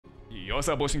Yo, what's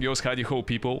up, boys and girls? Howdy ho,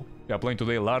 people. We are playing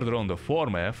today Lordaeron the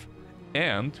Foremath,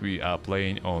 and we are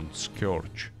playing on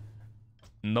Scourge.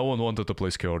 No one wanted to play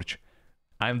Scourge.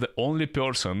 I'm the only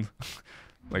person,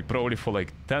 like probably for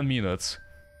like 10 minutes,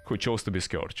 who chose to be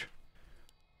Scourge.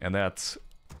 And that's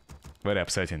very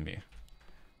upsetting me.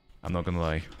 I'm not gonna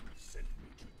lie.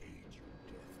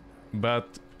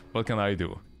 But what can I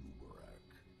do?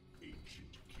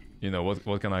 You know,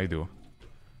 what can I do?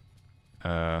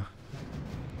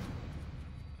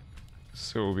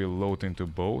 So we load into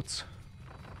boats.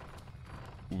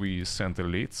 We send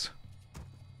elites.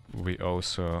 We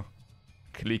also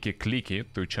clicky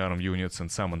to charm units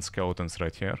and summon skeletons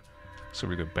right here. So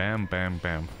we do bam, bam,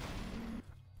 bam.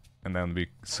 And then we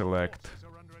select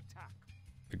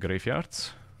the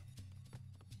graveyards.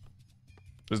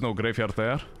 There's no graveyard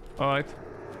there. Alright.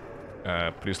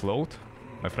 Please load,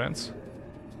 my friends.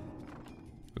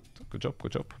 Good job,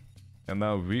 good job. And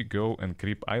now we go and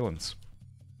creep islands.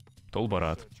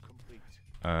 Tolbarat.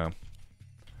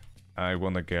 I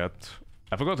wanna get...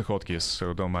 I forgot the hotkeys,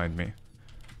 so don't mind me.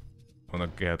 Wanna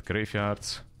get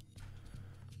graveyards.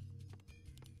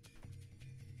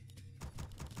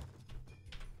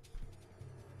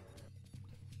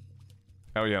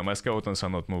 Oh yeah, my skeletons are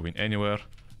not moving anywhere.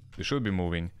 They should be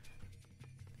moving.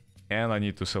 And I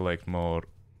need to select more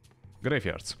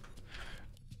graveyards.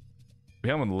 We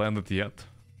haven't landed yet.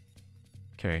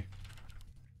 Okay.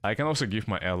 I can also give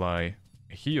my ally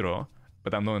a hero,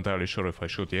 but I'm not entirely sure if I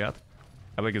should yet.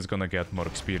 I think it's gonna get more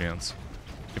experience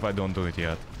if I don't do it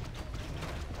yet.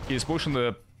 He's pushing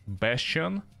the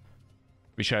Bastion,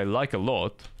 which I like a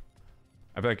lot.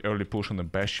 I feel like early push on the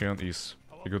Bastion is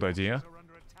a good idea.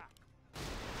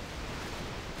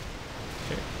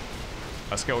 Okay.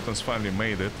 Our skeletons finally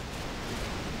made it.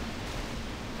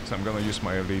 So I'm gonna use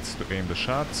my elites to aim the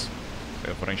shots. They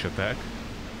have range attack.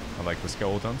 I like the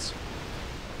skeletons.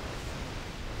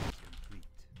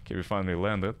 Okay, we finally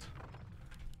landed.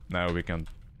 Now we can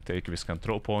take this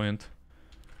control point.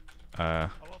 I'm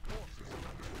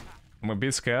a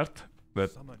bit scared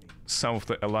that some of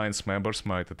the alliance members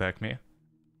might attack me.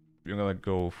 We're gonna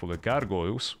go for the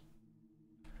gargoyles.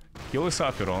 Kill the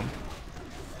Saphiron.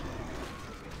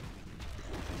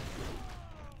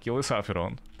 Kill the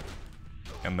Saphiron.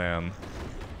 And then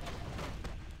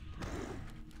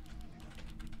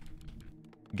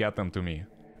get them to me.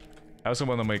 I also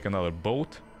want to make another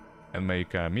boat and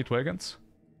make meat wagons.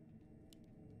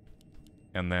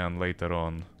 And then later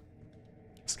on,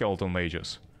 skeleton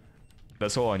mages.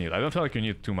 That's all I need. I don't feel like you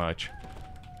need too much.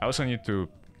 I also need to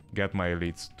get my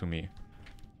elites to me,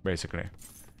 basically.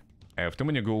 I have too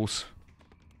many ghouls.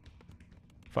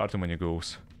 Far too many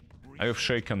ghouls. I have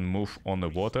Shake can move on the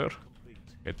water.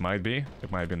 It might be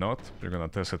not. We're gonna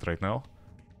test it right now.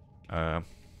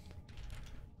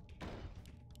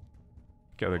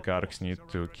 Okay, the Gargs need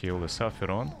to kill the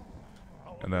Saphiron.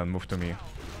 And then move to me.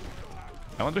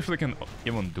 I wonder if they can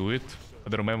even do it. I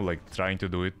don't remember like trying to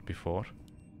do it before.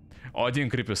 Oh, I didn't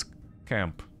creep his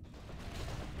camp.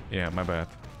 Yeah, my bad.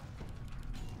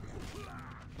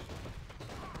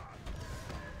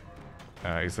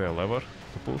 Is there a lever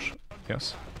to push?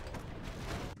 Yes.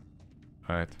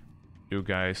 Alright. You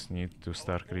guys need to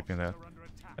start creeping that.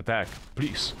 Attack!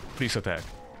 Please! Please attack!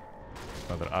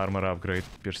 Another armor upgrade,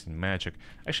 piercing magic.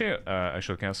 Actually, I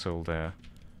should cancel the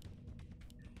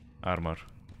armor.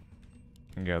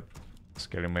 Get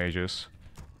scary mages.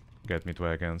 Get meat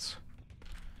wagons.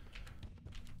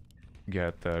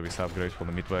 Get this upgrade for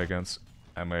the meat wagons.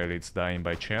 And my elites dying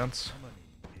by chance.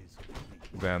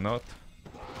 They're not.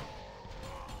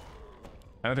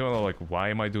 I don't even know like why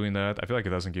am I doing that. I feel like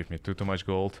it doesn't give me too much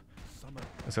gold.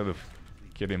 Instead of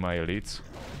killing my elites,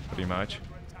 pretty much.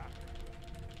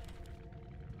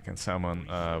 I can summon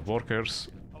workers,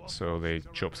 so they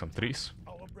chop some trees.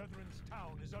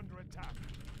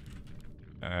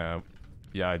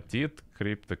 Yeah, I did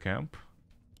creep the camp,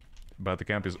 but the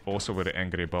camp is also very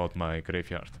angry about my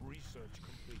graveyard.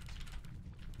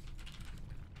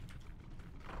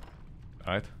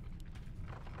 Right.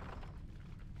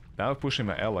 Now I'm pushing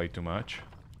my ally too much,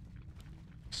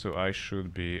 so I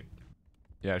should be...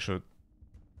 Yeah, I should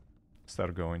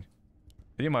start going.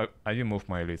 I didn't move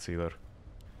my elites either.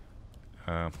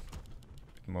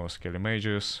 More skelly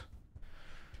mages.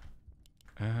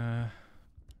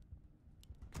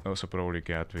 Also probably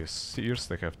get with Seers.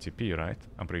 They have TP, right?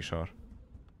 I'm pretty sure.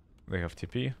 They have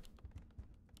TP.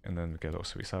 And then we get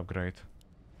also this upgrade.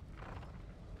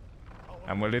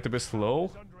 I'm a little bit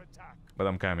slow, but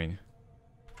I'm coming.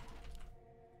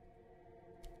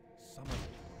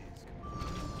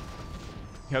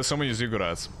 He has so many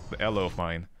ziggurats, the ally of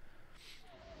mine.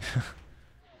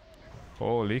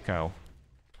 Holy cow.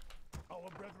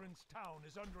 brethren's town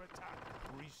is under attack.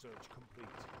 Research complete.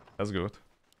 That's good.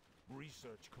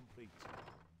 Research complete.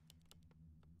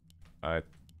 I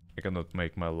cannot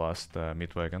make my last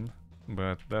meat wagon,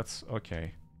 but that's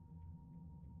okay.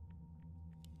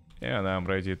 Yeah, now I'm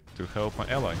ready to help my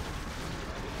ally.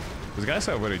 These guys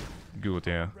are very good,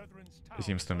 yeah. It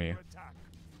seems to me.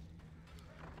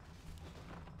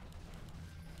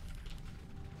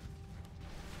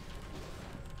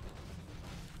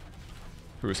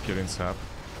 Who's killing Sap?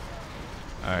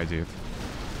 I did.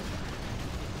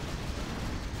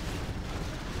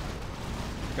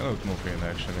 Cannot move in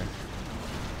actually.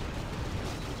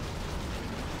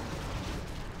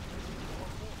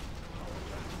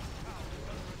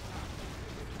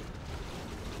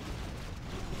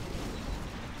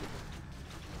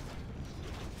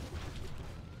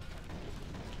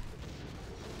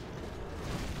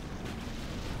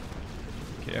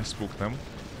 Okay, I spooked them.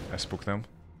 I spooked them.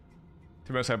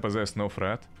 To be honest, I possess no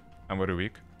threat. I'm very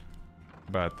weak.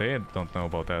 But they don't know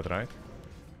about that, right?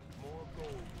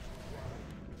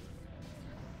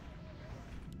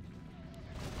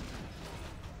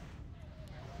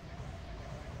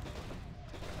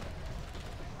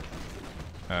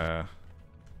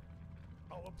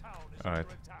 Alright.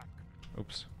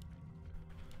 Oops.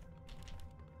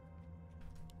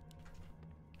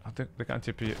 I think they can't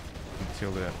TP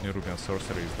until the Nerubian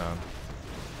sorcery is done.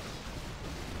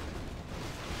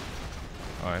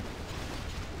 Alright.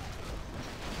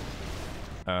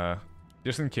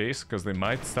 Just in case, because they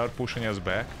might start pushing us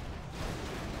back.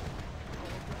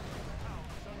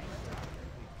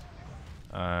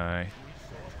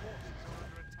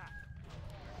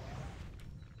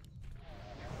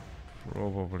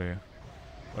 Probably.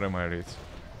 What am I read?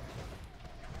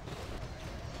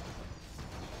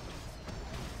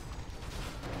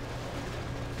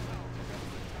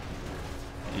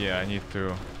 Yeah, I need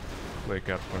to play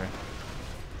carefully.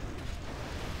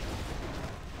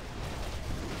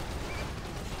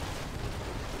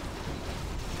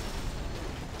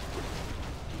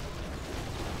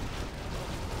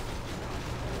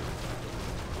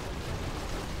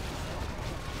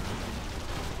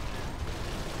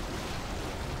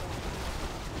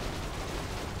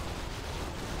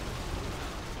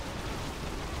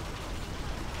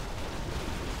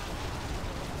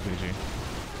 GG.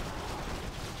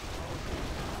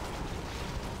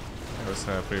 It was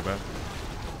pretty bad.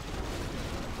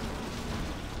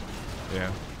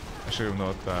 Yeah, I should have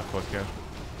not fought here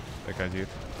like I did.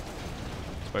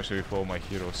 Especially with all my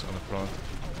heroes on the front.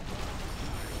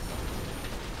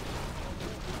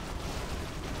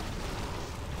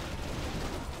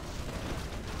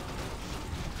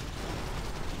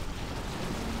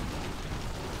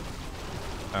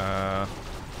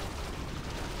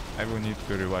 I will need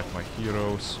to revive my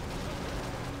heroes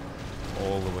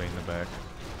all the way in the back.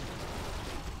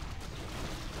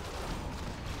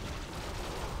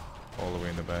 All the way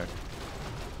in the back.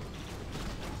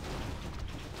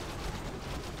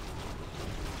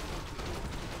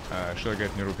 Should I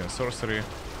get Nerubian sorcery?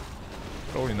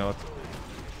 Probably not.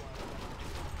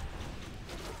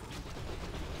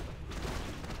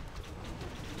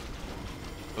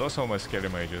 But also my scary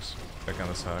mages. That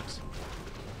kinda sucks.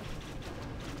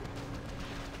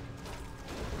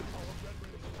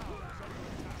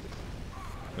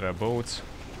 There are boats.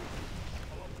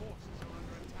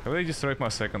 Have they destroyed my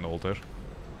second altar?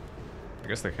 I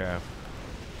guess they have.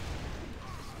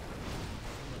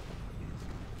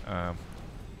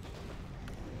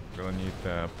 Gonna need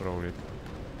probably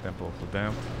Temple of the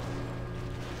Damned.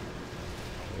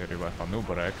 They revive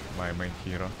Anubarak, my main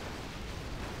hero.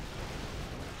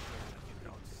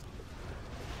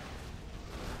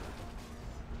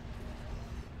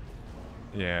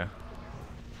 Yeah.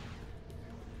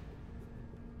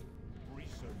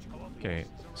 Okay,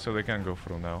 so they can go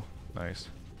through now. Nice.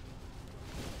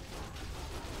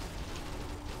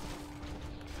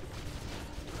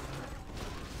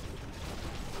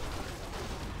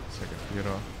 Second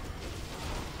hero.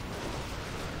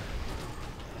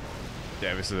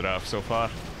 Yeah, this is rough so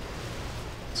far.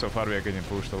 So far we are getting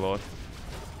pushed a lot.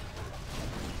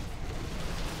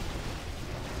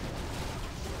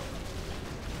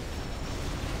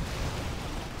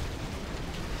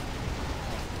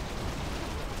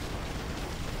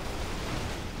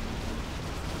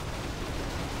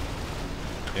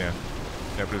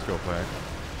 Yeah, please go flag.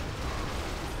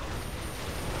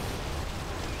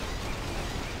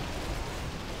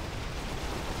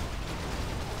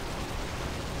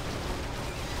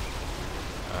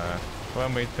 Well,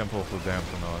 I made Temple of the Damned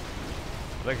or not?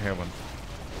 I think I haven't.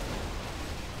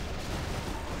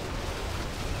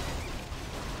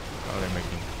 Are they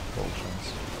making potions?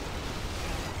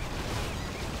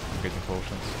 getting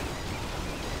potions.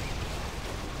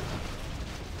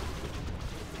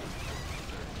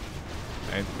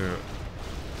 I need to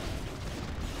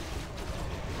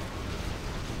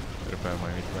repair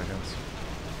my meat wagons.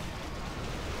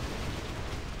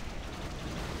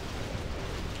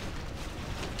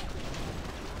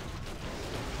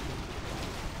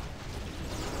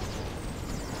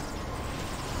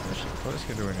 What is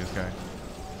he doing, this guy?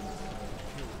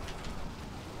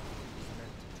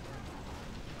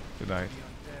 He died.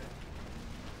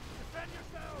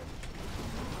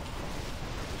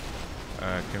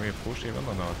 Can we push even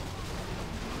or not?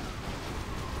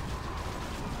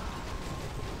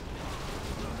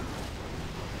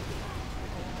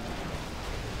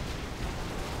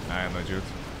 I am no dude.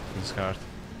 This is hard.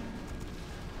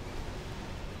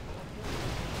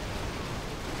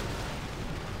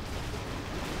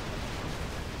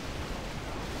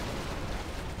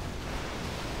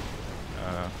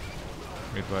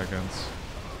 Mid wagons.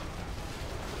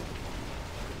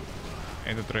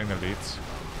 And the train elites.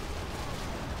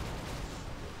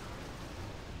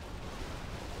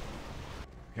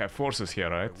 We have forces here,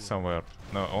 right? Somewhere.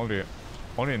 No,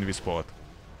 only in this spot.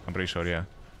 I'm pretty sure, yeah.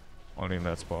 Only in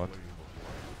that spot.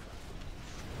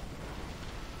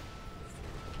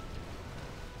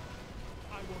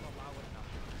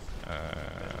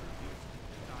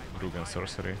 Rugan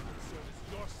sorcery.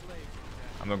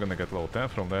 I'm not gonna get level 10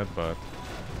 from that, but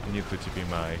I need to TP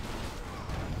my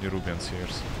Nerubian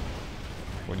Seers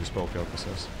for the spell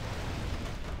purposes.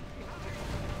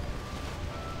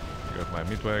 Got my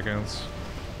mid wagons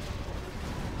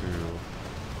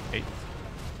to 8.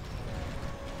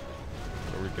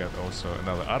 So we get also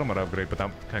another armor upgrade, but I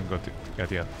can't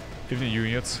get yet. 50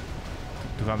 units,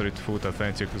 200 foot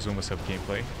authentic Zuma sub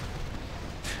gameplay.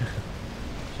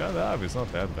 Shut up, it's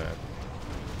not that bad.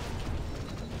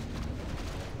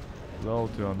 Low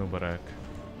to Anubarak.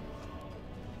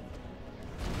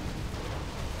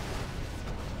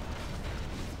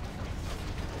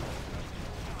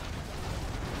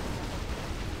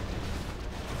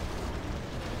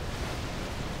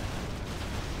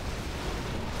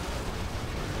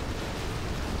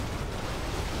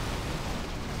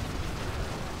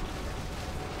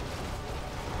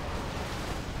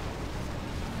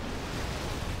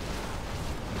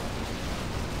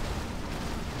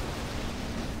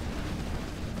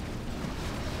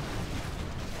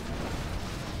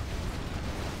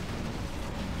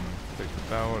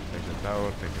 Tower, take the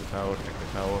tower, take the tower, take the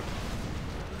tower.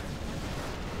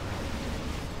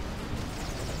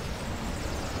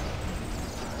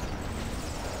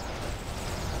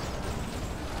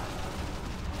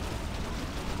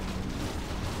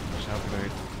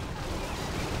 Upgrade.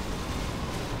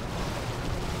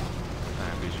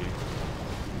 And GG.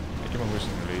 I keep on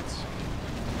losing the leads.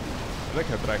 I think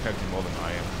I try hacking more than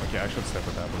I am. Okay, I should step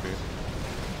it up a bit.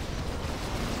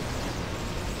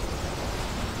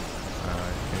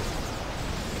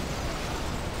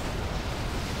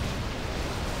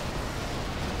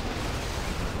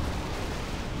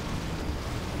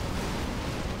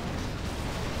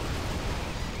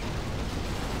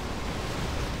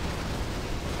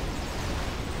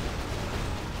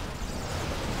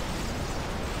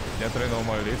 Did I train all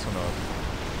my elites or not?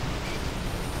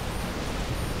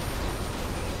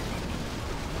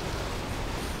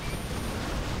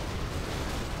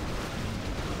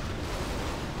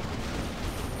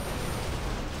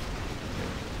 Okay.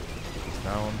 It's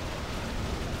down.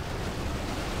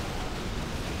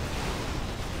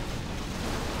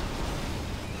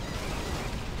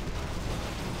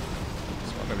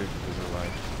 This one elite is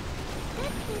alive.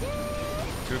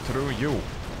 To through you.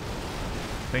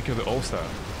 Thank you, the All-Star.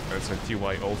 It's a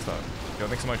TY All-Star. Yeah,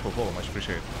 thanks so much for follow, much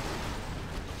appreciated.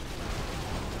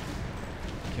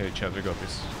 Okay, chat, we got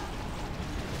this.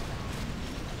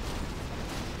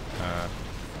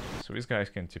 So these guys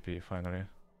can TP finally.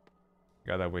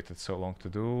 God, I waited so long to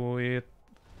do it.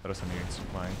 There are some units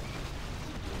of mine.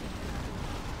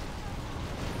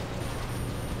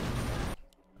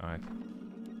 Alright.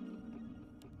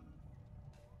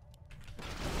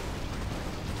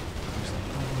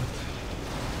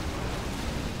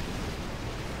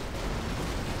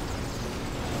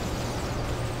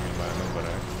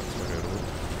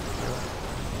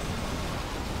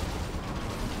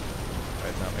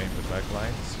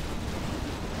 Lines.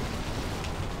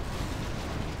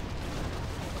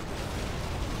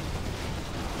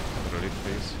 Relief,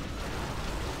 please.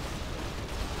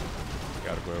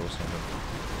 Gargoyles on the,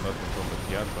 not in combat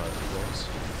yet, but close.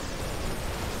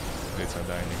 Blitz are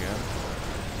dying again.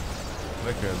 I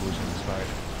think we are losing this fight.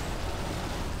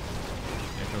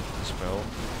 Can't the spell.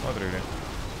 Not really.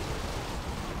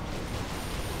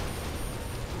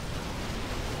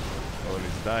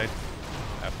 Always died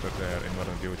after their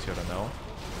invulnerability ran out.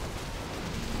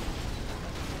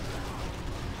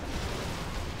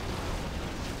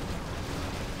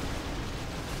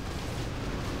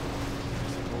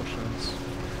 Potions.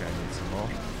 Okay, I need some more.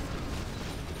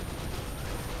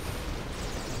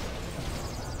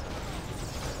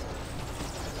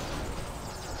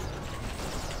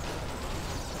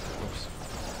 Oops.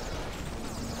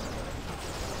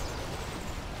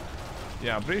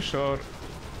 Yeah, I'm pretty sure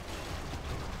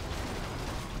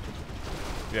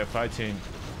we are fighting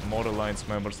more alliance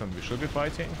members than we should be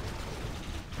fighting.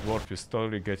 Warp is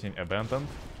totally getting abandoned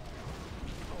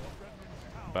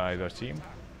by their team.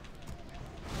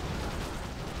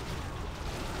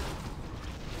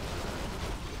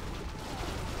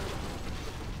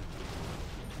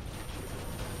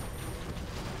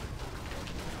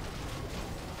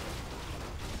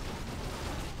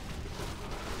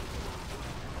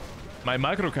 My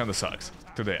micro kinda sucks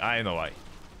today, I know why.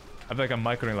 I feel like I'm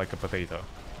microing like a potato.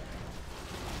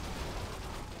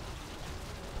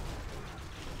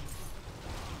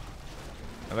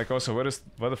 And like also,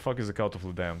 where the fuck is the Cult of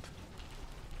the Damned?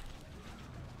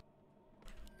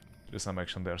 There's some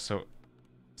action there, so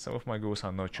some of my ghouls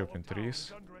are not chopping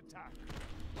trees.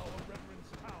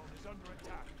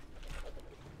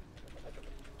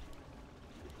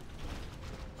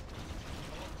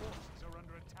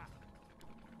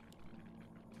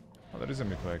 Oh, there is a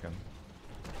mid-wagon.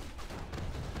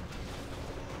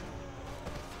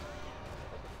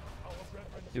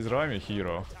 He's driving a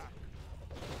hero.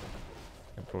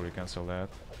 Can probably cancel that.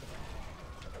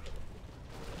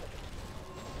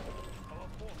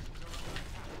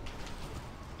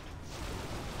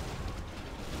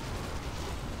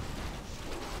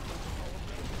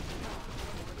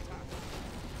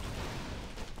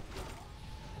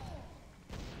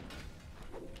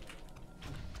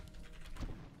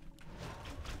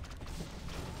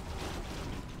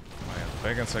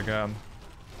 Wagons again.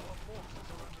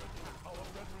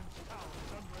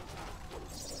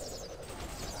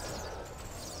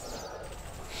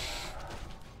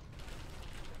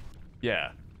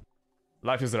 Yeah.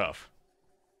 Life is rough.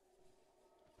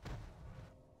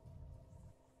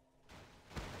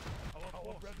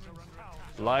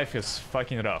 Life is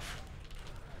fucking rough.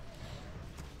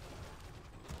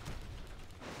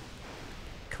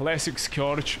 Classic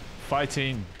Scourge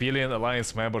fighting billion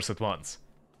alliance members at once.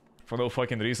 For no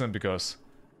fucking reason, because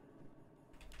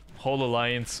whole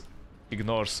alliance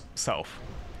ignores South.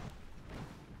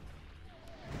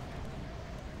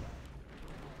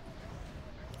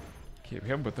 Okay, we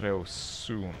have betrayal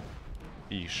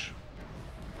soon-ish.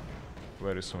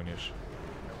 Very soon-ish.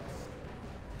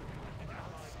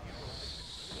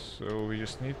 So we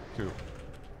just need to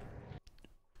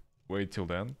wait till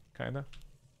then, kinda.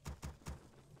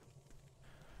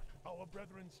 Our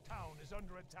brethren's town is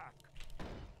under attack.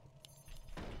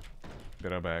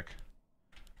 They're back.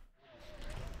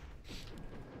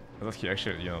 I thought he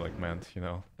actually, you know, like meant, you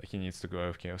know, like he needs to go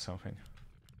AFK or something.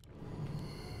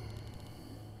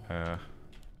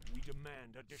 We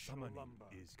demand additional lumber.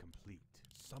 Is complete.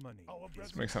 Summoning.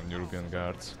 Let's make some Nubian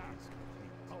guards.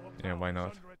 Yeah, why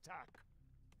not?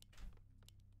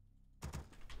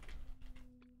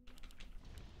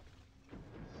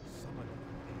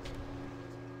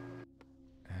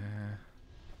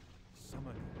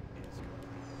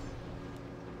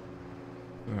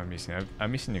 What am I missing?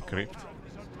 I'm missing a crypt.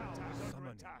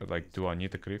 But like, do I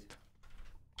need a crypt?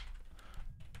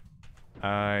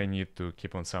 I need to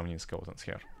keep on summoning skeletons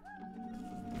here.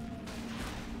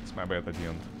 It's my bad at the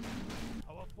end.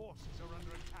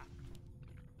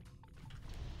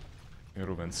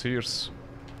 Ruben Sears.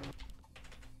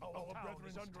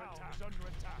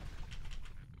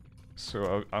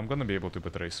 So I'm gonna be able to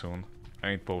betray soon. I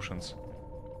need potions.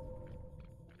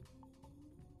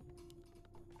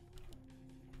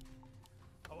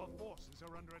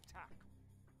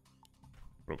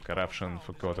 Broke corruption,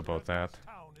 forgot about that.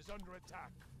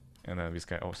 And then this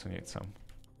guy also needs some.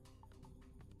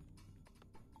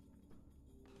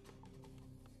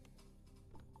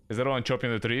 Is everyone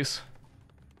chopping the trees?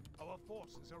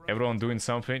 Everyone doing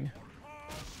something?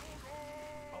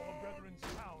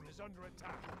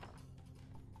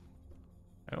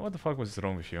 What the fuck was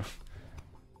wrong with you?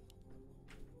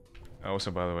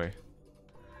 Also, by the way.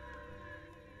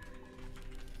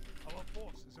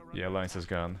 Yeah, Alliance is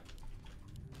gone.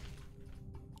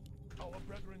 Our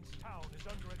brethren's town is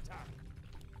under attack.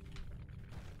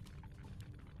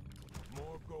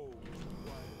 More gold.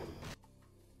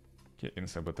 Okay,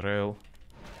 inside betrayal.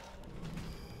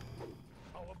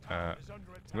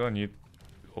 We'll need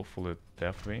hopefully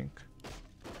Deathwing.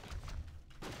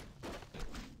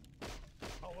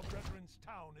 Our brethren's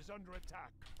town is under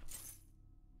attack.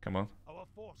 Come on. Our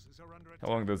forces are under attack.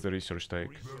 How long does the research take?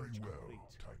 Research Well,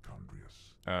 complete.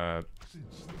 Tichondrius.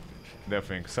 Since the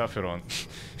Definitely. Sapphiron. Research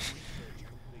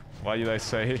complete. Why did I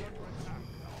say? Under attack.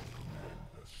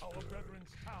 Our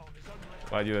brethren's town is under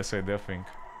attack. Why did I say definitely?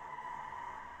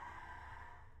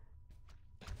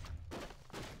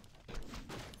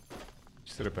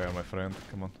 Just repair, my friend.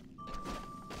 Come on.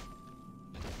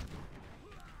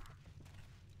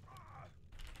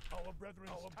 Our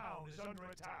brethren's town is under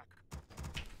attack.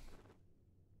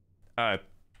 Alright.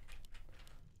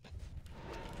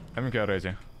 I'm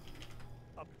ready.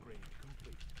 Upgrade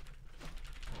complete.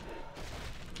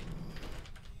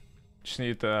 Just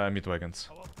need meat wagons.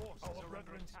 Our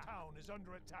brethren's town is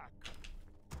under attack.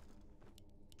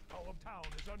 Our town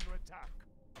is under attack.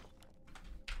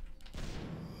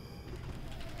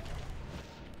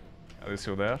 Are they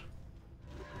still there?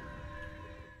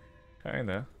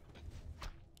 Kinda.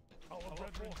 Our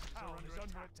brethren's town is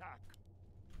under attack.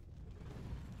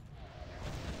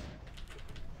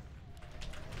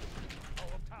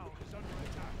 Our town is under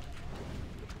attack.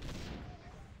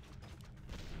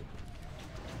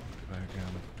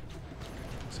 Wagon.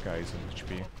 This guy is on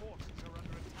HP. Our forces are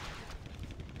under attack.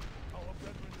 Our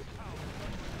brethren's town is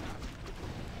under attack.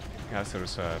 Yes,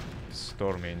 there's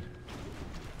storming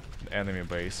the enemy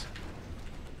base.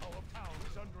 Our town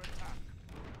is under attack.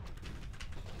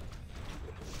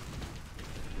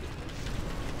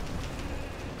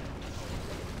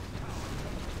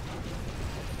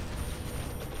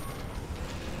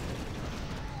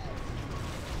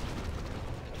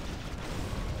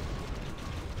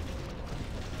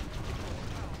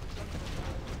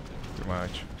 Too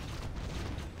much.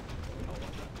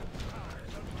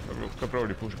 Could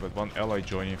probably push, but one ally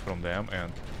joining from them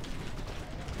and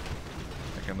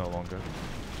I can no longer.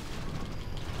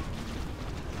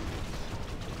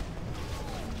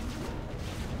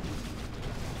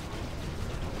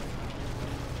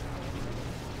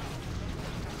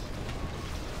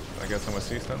 I get some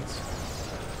assistance.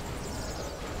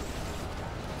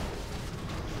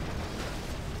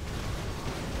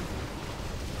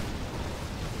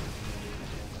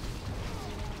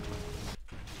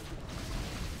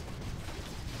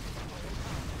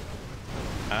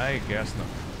 I guess not.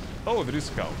 Oh, there is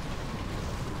scout.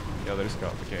 Yeah, there is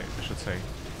scout. Okay, I should say.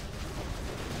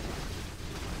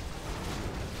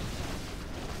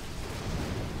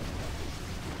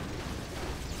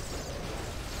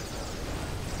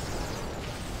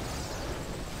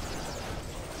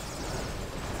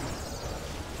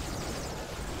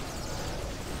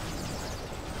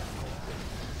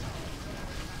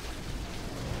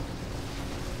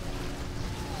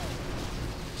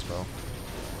 Spell.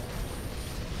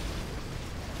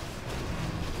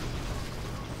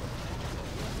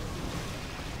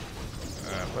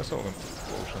 Press all the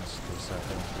potions to set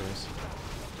in place.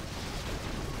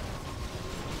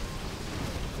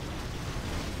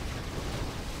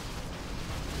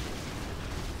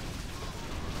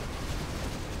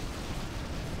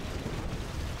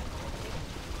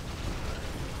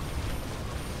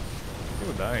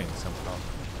 You're dying somehow.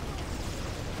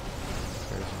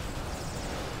 Crazy.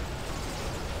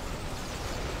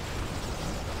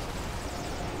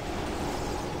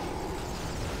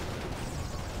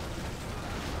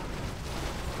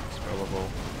 Spellable.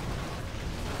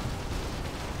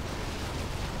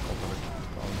 Open it.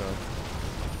 Found that.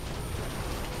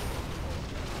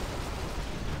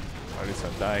 Artists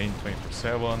are dying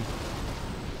 24/7.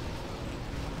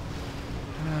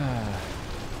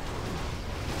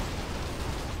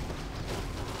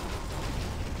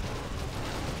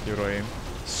 Hero aim.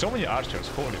 So many archers,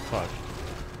 holy fuck.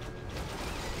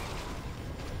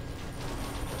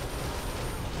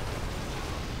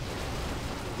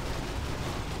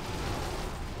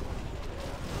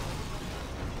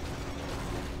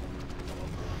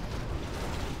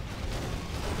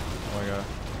 Oh my god.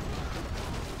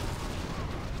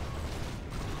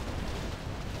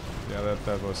 Yeah,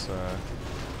 that was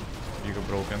Ego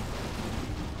broken.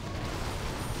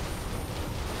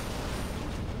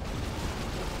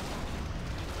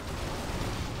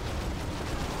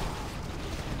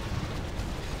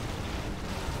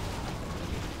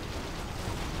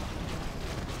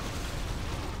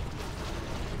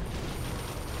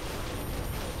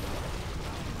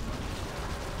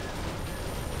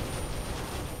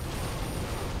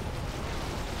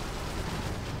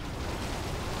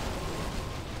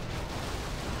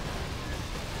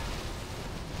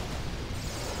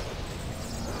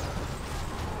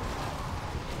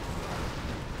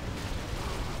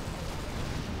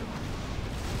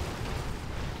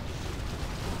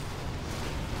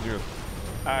 Dude,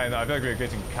 I know, I feel like we're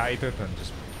getting kited and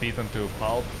just beaten to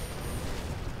pulp.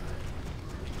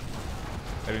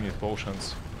 I really need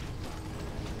potions.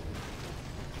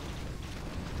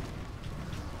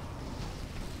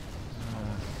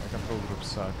 My control groups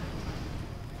suck.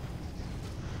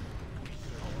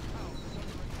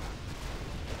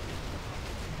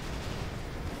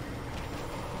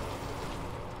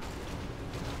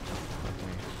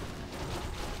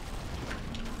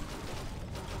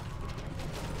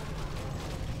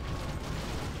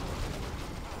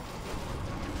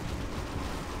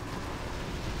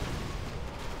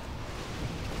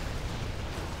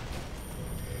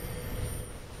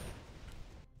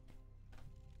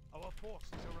 Our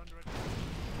forces are under attack.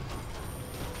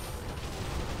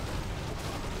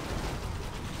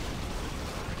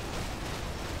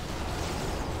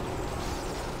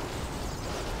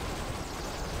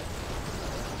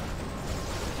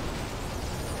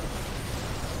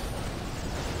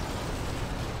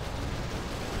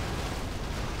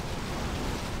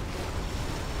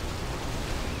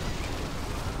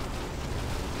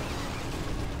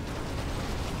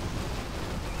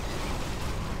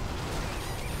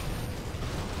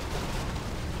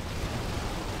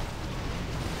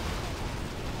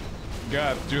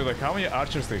 God, dude, like how many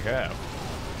archers they have?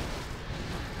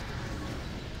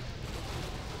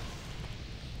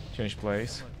 Change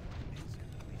place.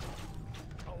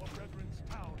 Our brethren's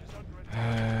town is under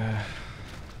attack.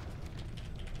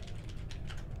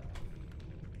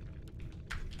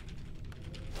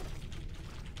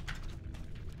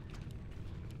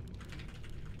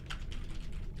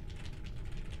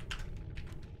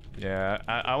 Yeah,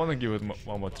 I want to give it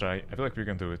one more try. I feel like we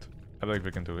can do it. I feel like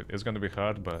we can do it. It's gonna be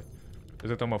hard, but is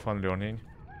it more fun learning?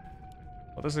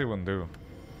 What does it even do?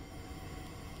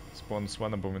 Spawns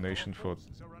one abomination for...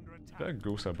 Forces are under I attack. feel like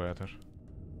ghosts are better.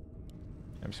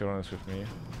 MC runners with me.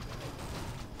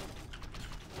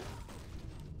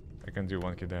 I can do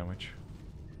 1k damage.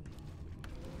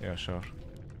 Yeah, sure.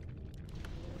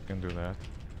 I can do that.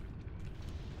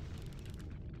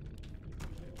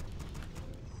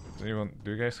 Do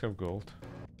you guys have gold?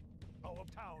 Our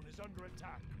town is under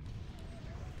attack.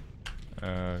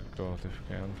 Gold if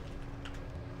you can.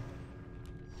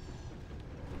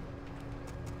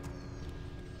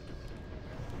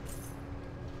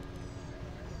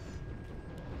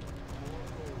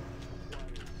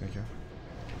 Thank you.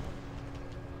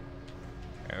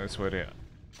 And it's very,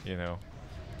 you know,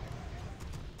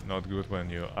 not good when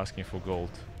you're asking for gold.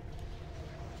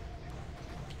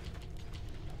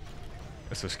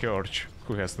 It's a Scourge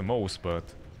who has the most, but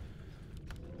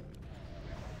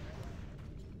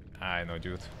I know,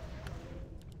 dude.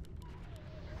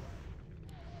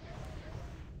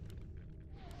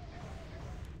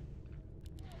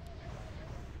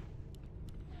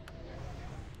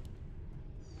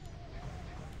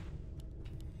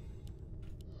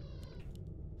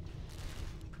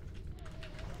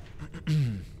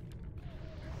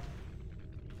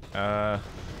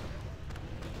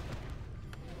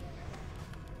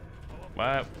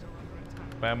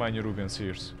 Why am I in Ruby and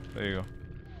Sears? There you go.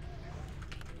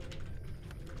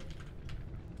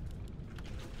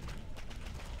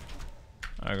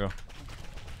 There you go.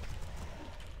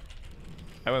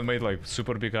 I haven't made like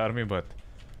super big army, but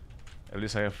at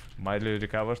least I have mildly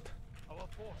recovered. Our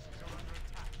forces are under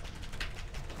attack.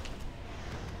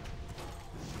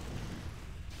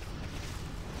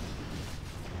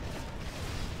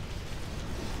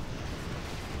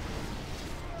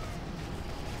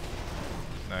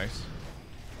 Nice.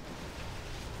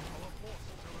 Our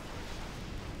forces are under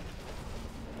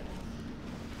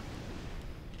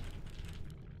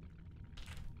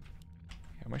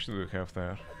How much do we have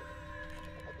there?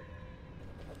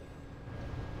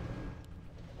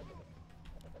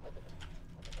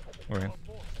 Okay. Our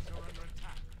forces are under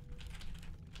attack.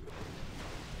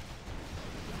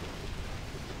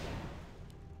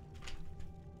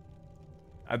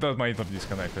 I thought my internet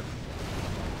disconnected.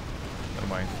 Never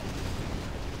mind.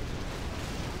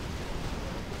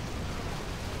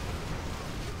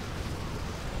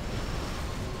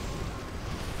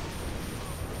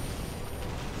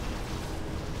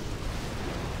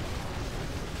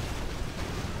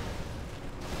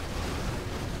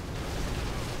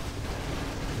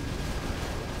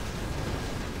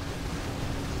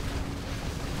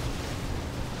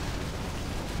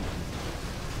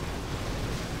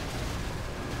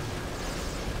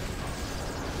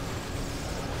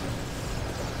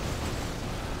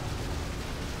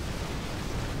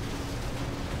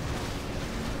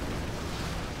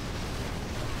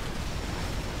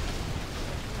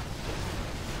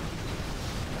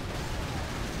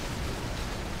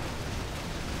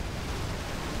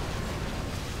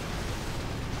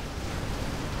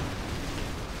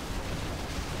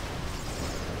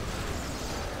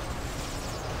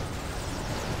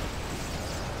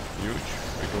 Huge.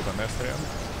 We killed an Estrian.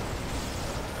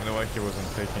 I know why he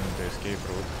wasn't taking the escape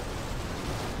route.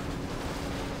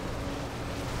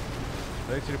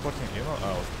 Are they teleporting in or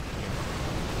out? In.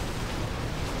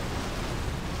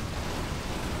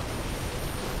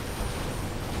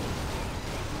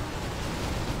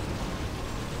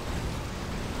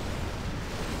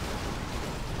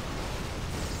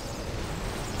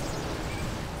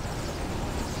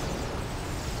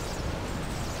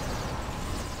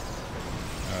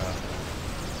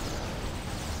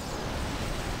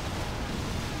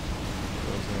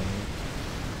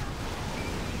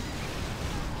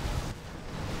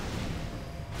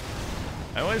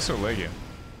 Why is it so laggy?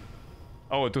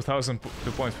 Oh,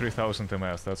 2.3 thousand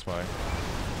ms, that's why.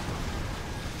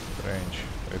 Strange,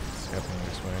 it's happening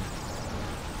this way.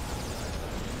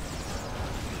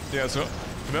 Yeah, so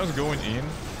to be honest,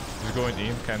 just going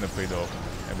in kind of paid off,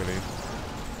 I believe.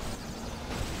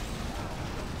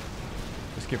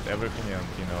 We skipped everything and,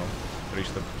 you know,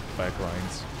 reached the back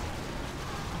lines.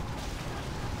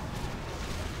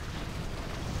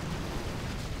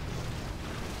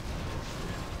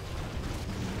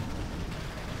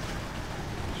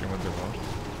 What they want.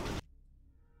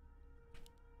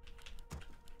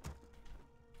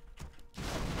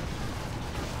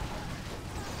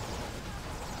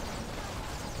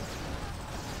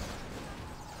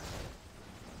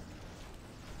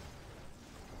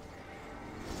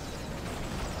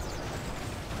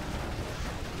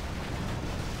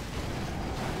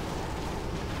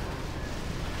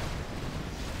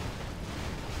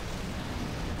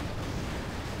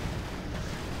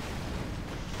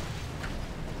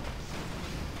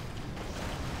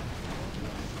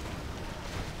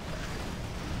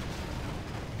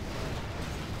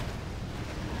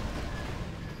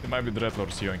 Might be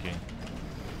Dreadlords yonking.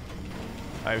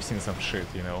 I've seen some shit,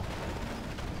 you know.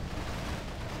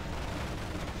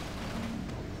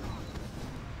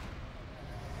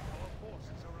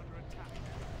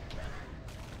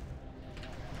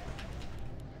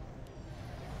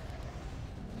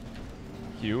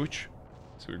 Huge.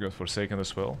 So we got Forsaken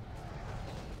as well.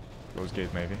 Close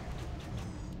gate maybe.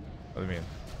 What do you mean?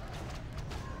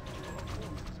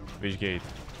 Which gate?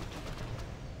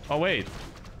 Oh wait!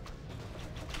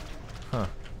 Huh.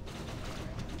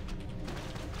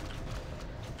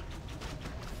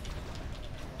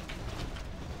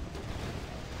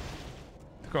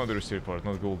 The Commander's report,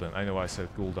 not Gul'dan. I know I said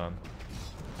Gul'dan.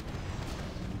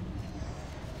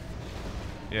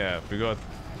 Yeah, we got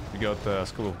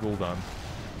Skull of Gul'dan.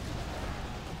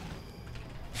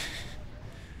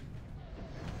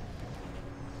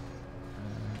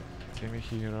 Timmy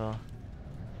Hero.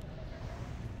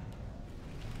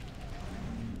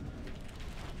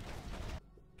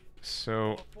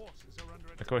 So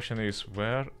the question is,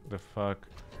 where the fuck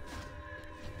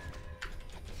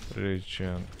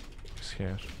region is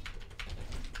here?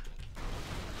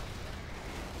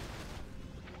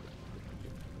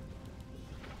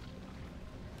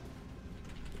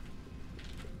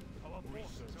 Okay,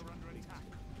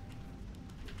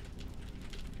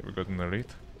 we got an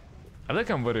elite. I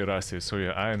think I'm very rusty, so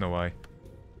yeah, I don't know why.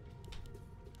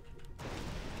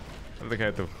 I think I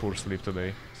had a poor sleep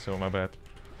today, so my bad.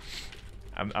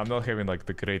 I'm not having like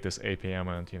the greatest APM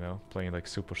and, you know, playing like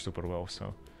super well,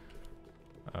 so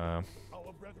I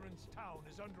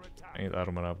need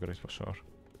armor upgrade for sure.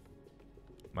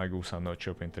 My goose are not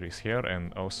chopping trees here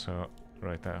and also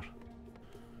right there.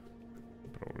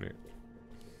 Probably.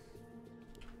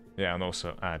 Yeah, and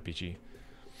also PG.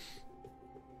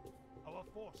 Our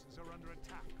forces are under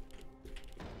attack.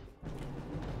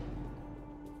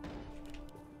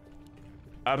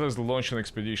 Arthur's launch an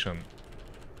expedition.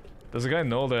 Does the guy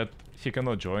know that he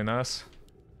cannot join us?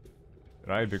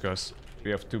 Right, because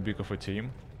we have too big of a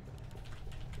team.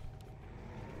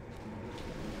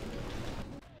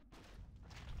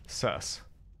 Sus.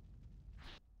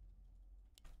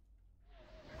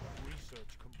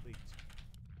 Research complete.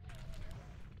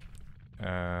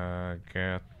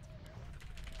 Get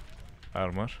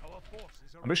armor.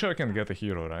 I'm pretty sure I can get a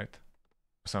hero, right?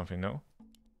 Or something, no?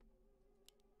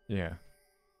 Yeah.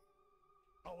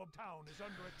 Our town is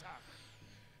under attack.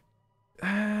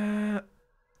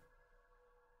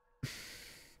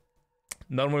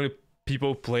 Normally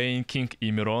people playing King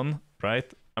Imiron,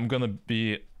 right? I'm gonna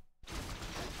be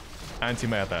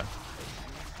anti-meta.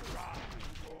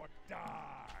 Or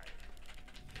die.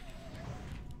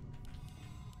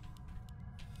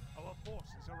 Our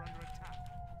forces are under attack.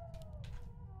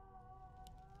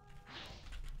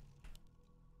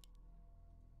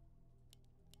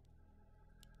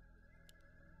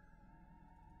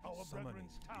 Our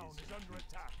brethren's town is under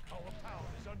attack. Our town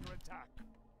is under attack.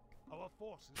 Our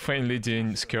forces Fine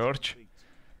leading Scourge.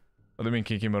 What do you mean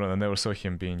Kikimaron? I never saw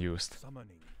him being used.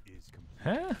 Summoning is complete.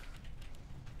 Huh?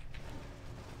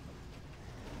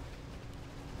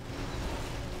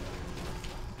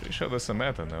 Pretty sure that's a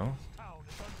meta, no? Town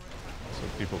is under attack. That's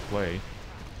what people play.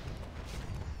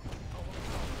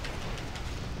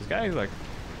 This guy is like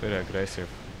very aggressive.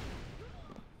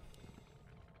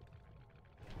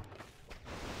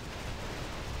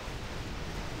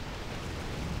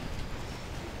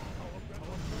 Our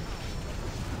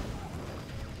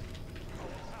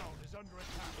town is under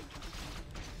attack.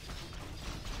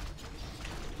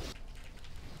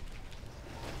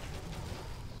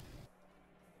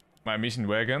 Am I missing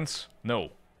wagons?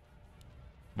 No.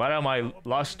 Where are my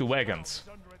last two wagons? Is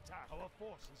under attack. Our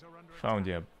forces are under Found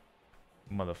ya,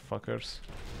 motherfuckers.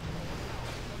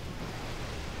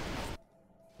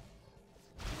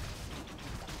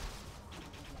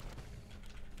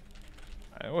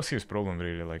 What's his problem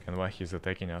really, like, and why he's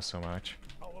attacking us so much?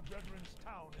 Our brethren's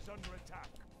town is under attack.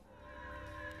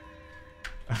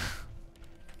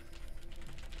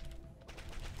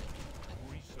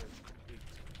 Research complete.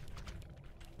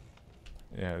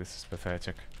 Yeah, this is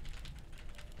pathetic.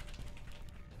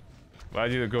 Why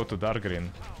did it go to dark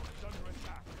green? Town is under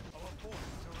attack. Our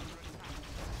forces are under attack.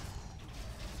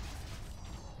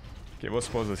 Okay, what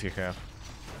spells does he have?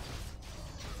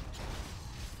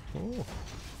 Ooh.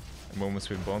 Movements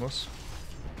with bonus.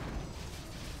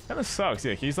 Kinda sucks,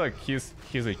 yeah, he's like, he's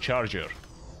a charger.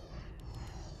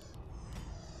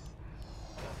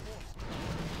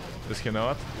 Does he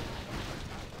not?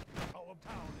 Our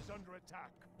town is under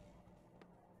attack.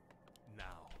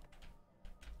 Now,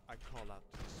 I call out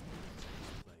to the spirits of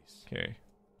this place. Okay.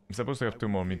 I'm supposed to have two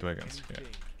more mid wagons. Yeah,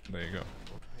 there you go.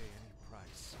 Or pay any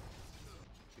price.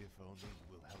 If only you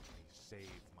will help me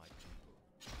save my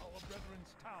people. Our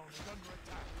brethren's town is under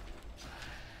attack.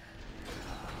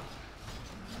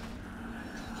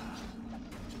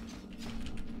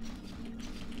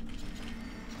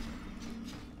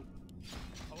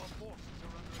 Our forces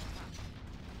are under attack.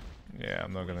 Yeah,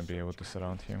 I'm not gonna be able to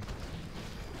surround him.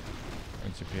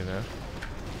 NCP there.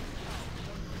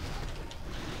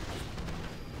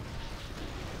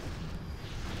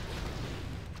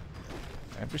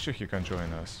 I'm pretty sure he can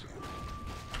join us.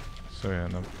 So yeah,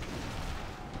 no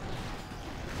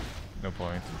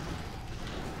point.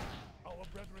 Our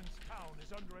brethren's town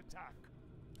is under attack.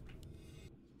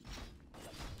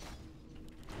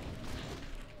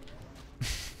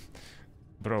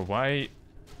 Bro, why?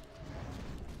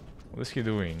 What is he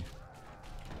doing?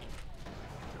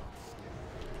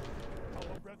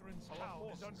 Our brethren's town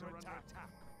is under attack.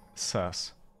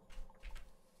 Sus.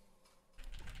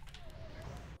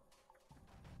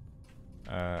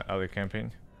 Alley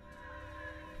camping.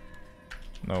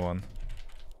 No one.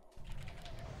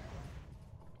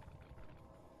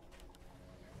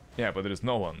 Yeah, but there is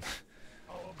no one.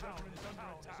 Our brethren's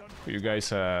town is under Who you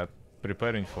guys are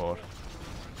preparing for?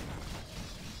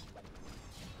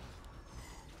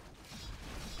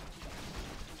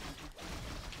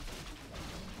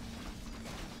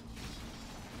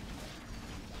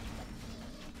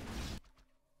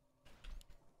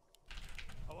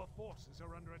 Our forces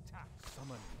are under attack.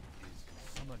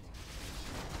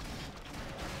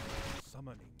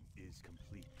 Summoning is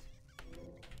complete.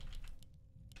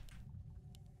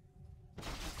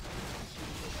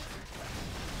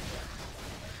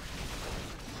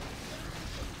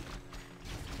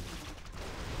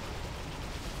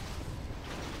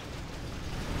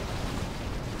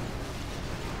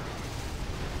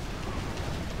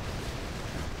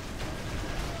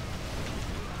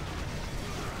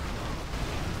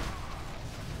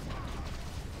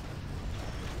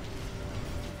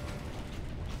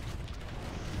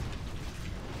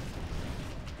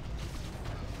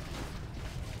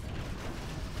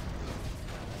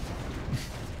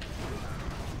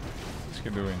 What's he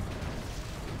doing?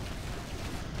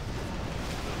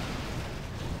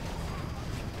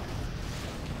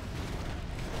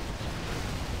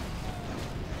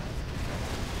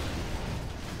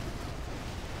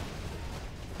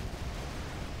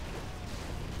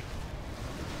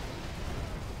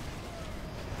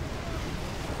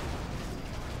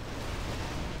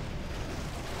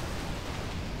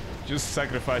 Just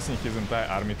sacrificing his entire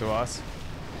army to us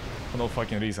for no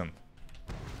fucking reason.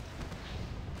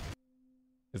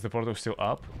 Is the portal still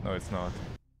up? No, it's not.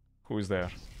 Who is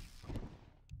there?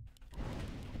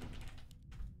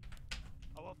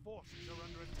 Our forces are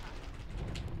under attack.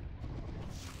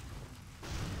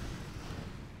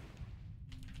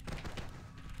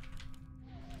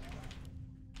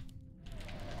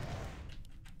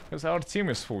 Because our team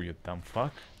is full, you dumb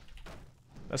fuck.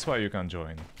 That's why you can't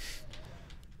join.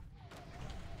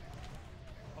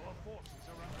 Our forces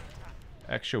are under attack.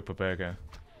 Actual Pepega.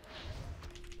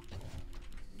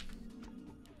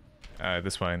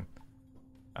 That's fine.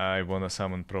 I wanna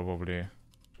summon probably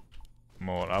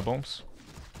more A-bombs.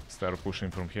 Start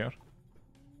pushing from here.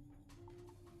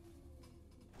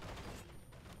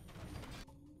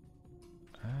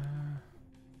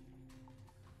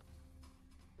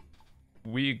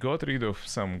 We got rid of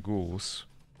some ghouls.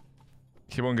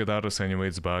 He won't get arrows anyway,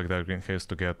 it's bugged. Darkgreen has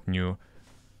to get new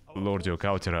Lordaeron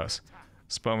Cauteras.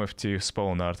 Spam FT,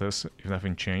 spawn artists. If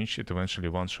nothing changed, it eventually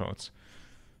one-shots.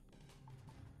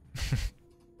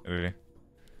 Really?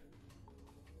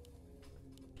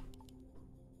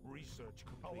 Research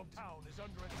complete. Our town is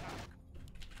under attack.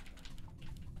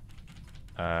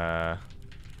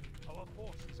 Our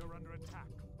forces are under attack.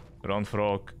 Ron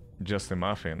Frog, Just a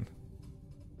Muffin,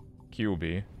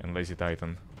 QB, and Lazy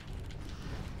Titan.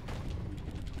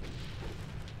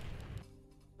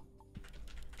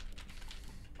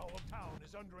 Our town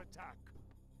is under attack.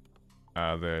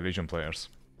 The Legion players.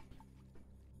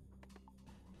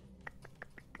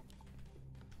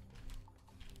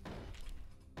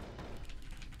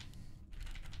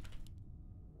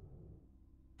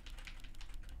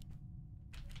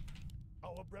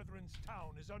 Our brethren's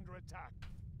town is under attack.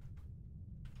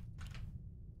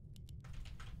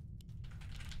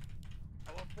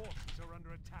 Our forces are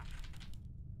under attack.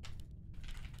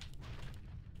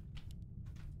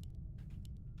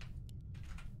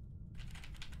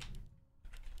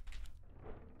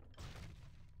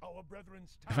 Our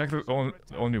brethren's The town fact that is under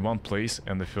attack. only one place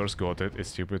and the first got it is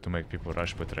stupid to make people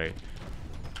rush Betray.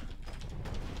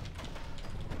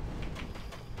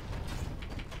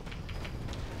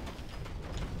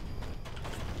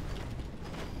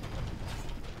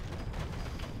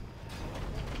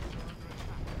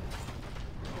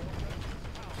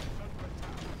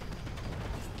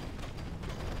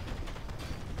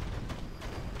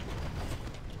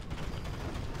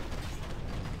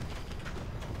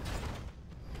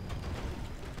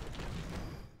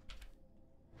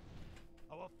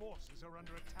 Our forces are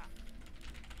under attack.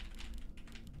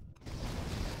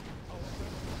 Our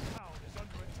brethren's town is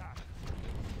under attack.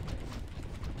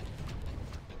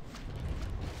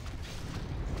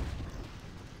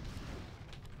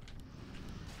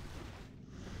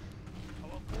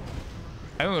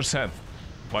 I don't understand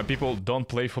why people don't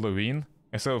play for the win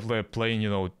instead of like playing, you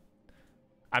know.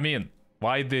 I mean,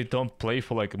 why they don't play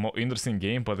for like a more interesting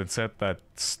game, but instead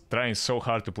that's trying so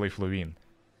hard to play for the win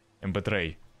and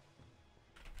Betray.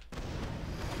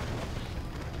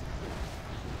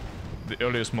 The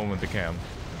earliest moment they can.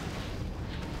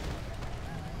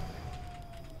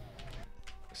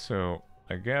 So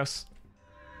I guess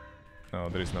no,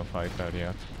 there is no fight there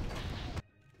yet.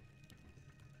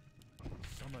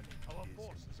 Our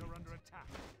forces are under attack.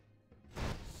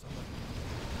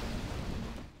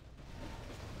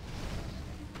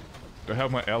 Do I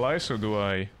have my allies or do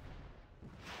I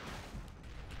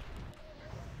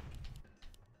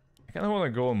kinda wanna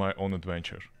go on my own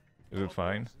adventure. Is it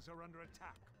fine? Forces are under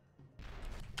attack.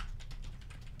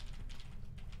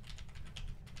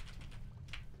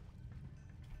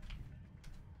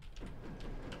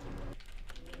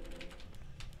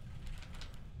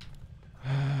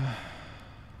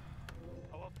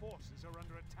 Our forces are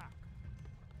under attack.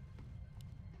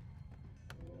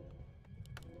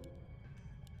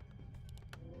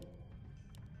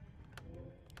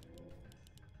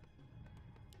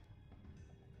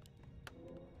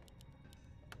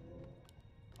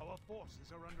 Our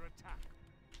forces are under attack.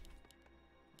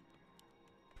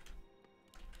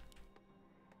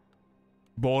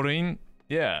 Boring?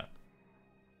 Yeah.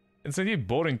 It's indeed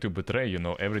boring to Betray, you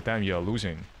know, every time you are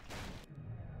losing.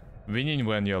 Winning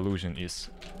when you are losing is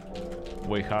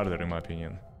way harder in my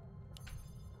opinion.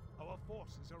 Our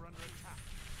forces are under attack.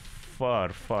 Far,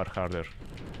 far harder.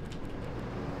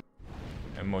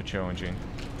 And more challenging.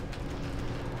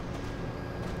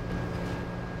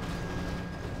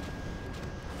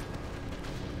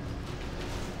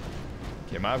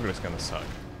 Yeah, my upgrade's gonna suck.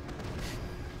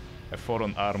 A 4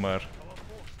 on armor, Our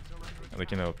forces are under attack. like,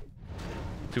 you know,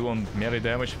 2 on melee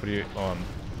damage, 3 on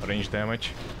range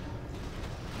damage.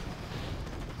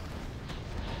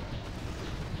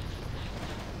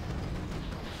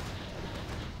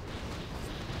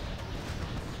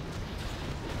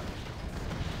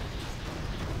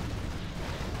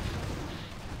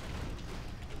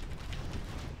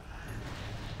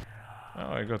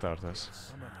 Oh, I got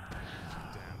Arthas.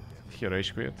 He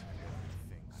rage quit.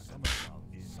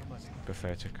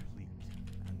 Pathetic.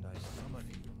 And I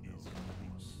summoning is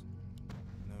complete.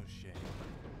 No shame.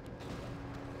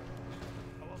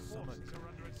 Our forces are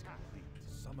under attack.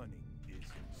 Summoning is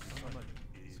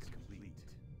complete.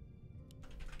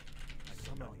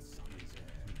 Summoning is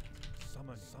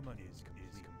Summon is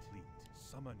complete.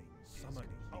 Summoning.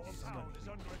 Our town is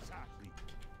under attack.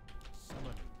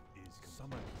 Summoning is complete.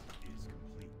 Summoning is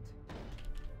complete.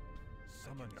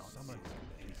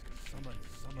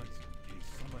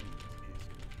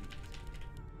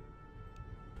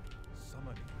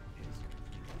 Summoning is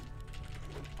complete.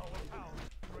 Our town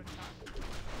is under attack.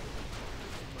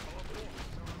 Our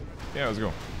forces are under attack. Yeah, let's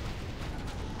go.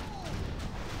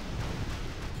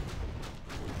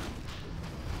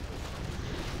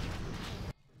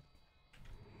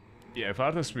 Yeah, if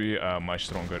artists be much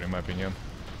stronger in my opinion.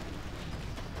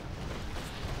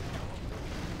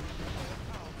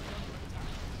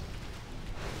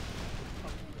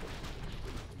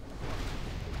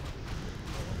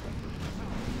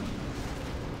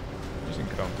 Using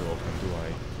crown too often, do I?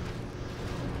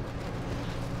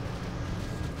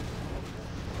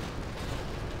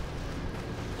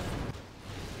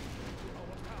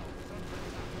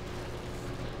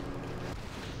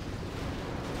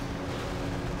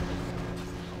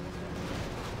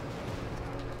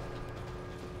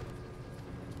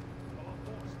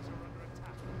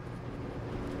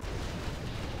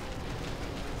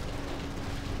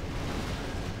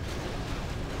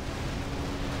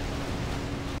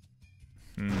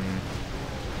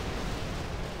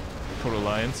 For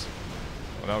Alliance.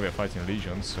 Well, now we are fighting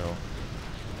Legions, so...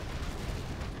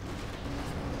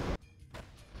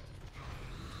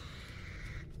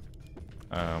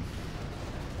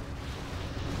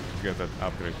 Get that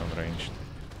upgrade on ranged.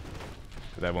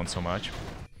 That I want so much.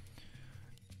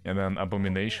 And then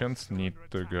Abominations need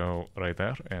to go right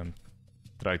there and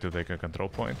try to take a control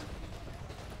point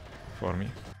for me.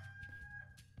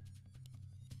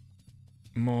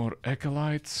 More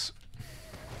Acolytes.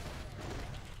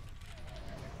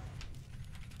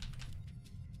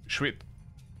 Sweet.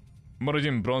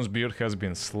 Moradin Bronzebeard has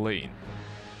been slain.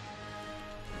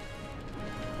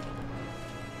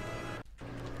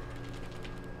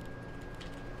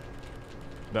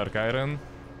 Dark Iron.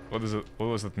 What is it? What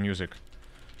was that music?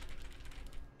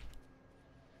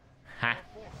 Ha!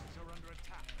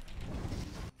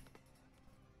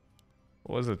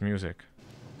 What was that music?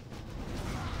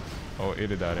 Oh,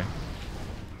 Iridari.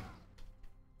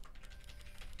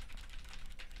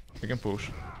 We can push.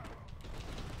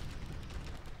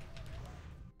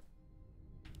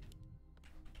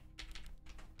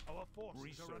 Our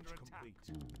forces are under attack.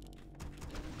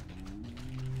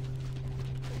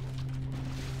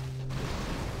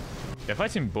 Yeah,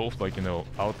 fighting both, like, you know,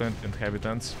 Outland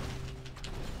inhabitants.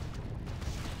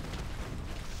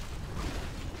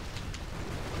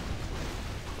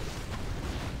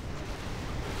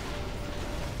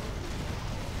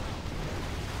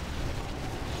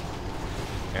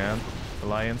 And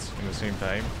Alliance in the same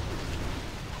time.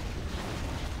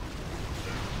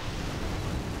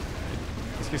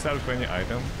 Is he started with any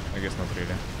item? I guess not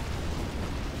really.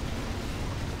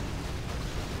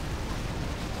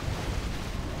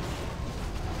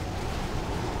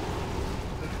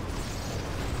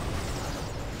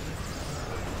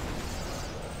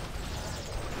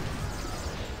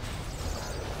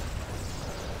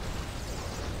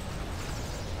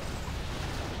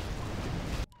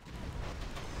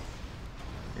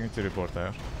 I need to report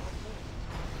there.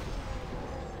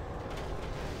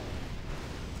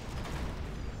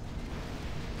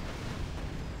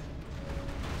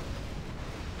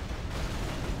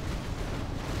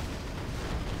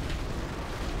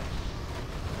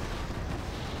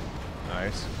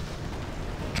 Nice.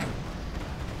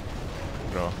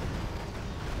 Bro.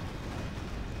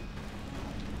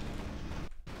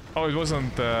 Oh, it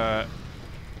wasn't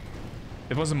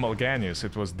Malganius,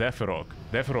 it was Deferok.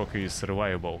 Deferok is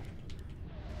survivable.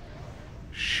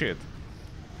 Shit.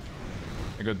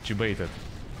 I got debated.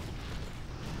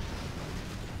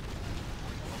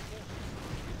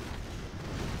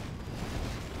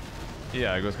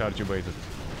 Yeah, I got hard debated.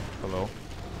 Hello.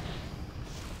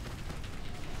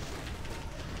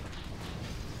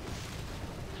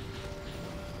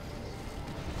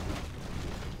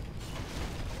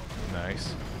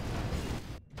 Nice.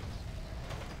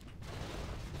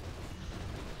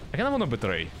 I kinda wanna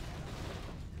betray.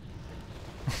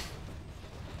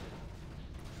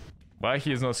 Why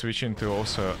he is not switching to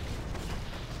also...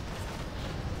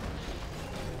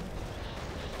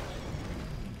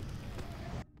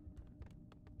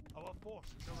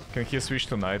 Can he switch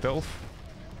to Night Elf?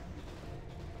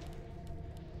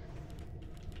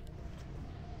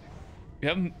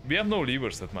 We have no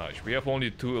levers that much. We have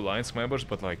only 2 alliance members,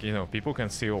 but like, you know, people can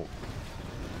still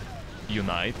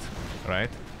unite, right?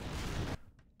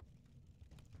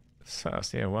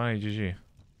 Sus, yeah, why GG?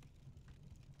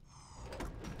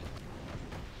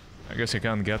 I guess you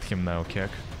can't get him now, Kek.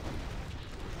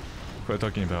 we're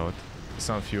talking about.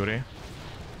 Sun Fury.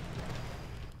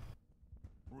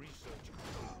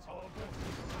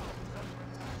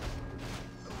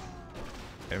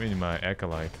 Having my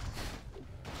Acolyte.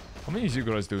 How many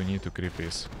Zigguras do we need to creep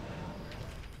this?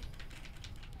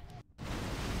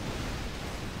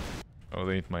 Oh,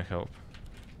 they need my help.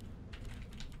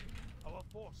 Our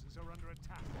forces are under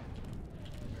attack.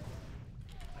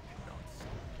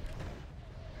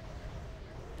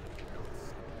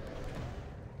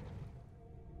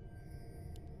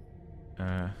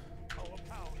 Our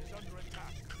town is under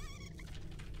attack.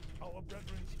 Our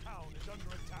brethren's town is under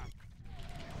attack.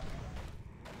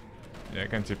 Yeah, I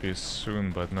can TP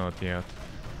soon, but not yet.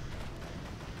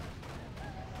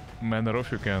 Manor,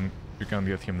 you can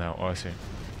get him now. Oh, I see.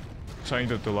 So I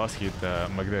needed to last hit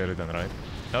Magdaridan, right?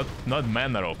 Not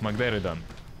Manor, Magdaridan.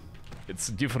 It's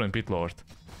different Pit Lord.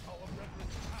 Our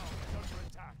brethren's town is under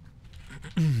attack.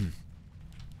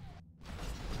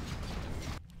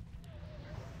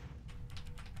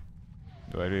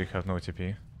 Do I really have no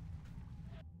TP?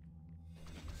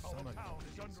 Our town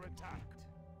is under attack.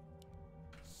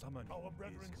 Our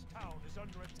brethren's town is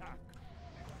under attack.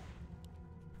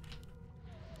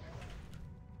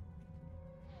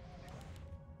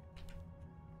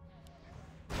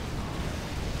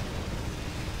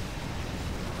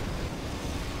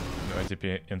 Do I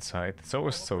TP inside? It's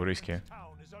always so risky.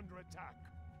 Town is under attack.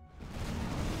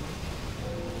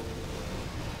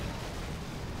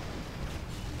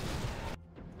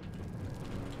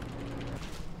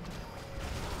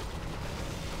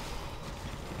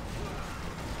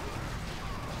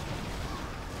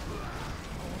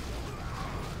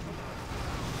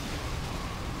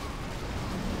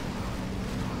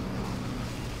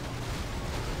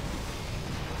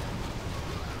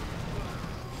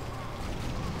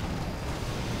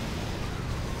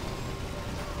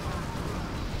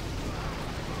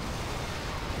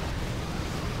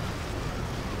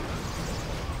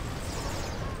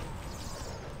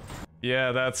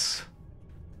 Yeah, that's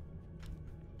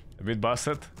a bit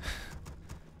busted.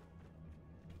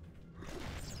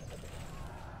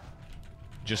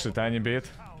 Just a tiny bit.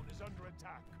 Town is under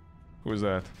attack. Who is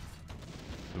that?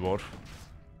 Dwarf.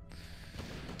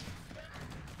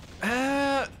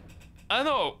 I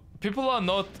know people are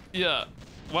not. Yeah,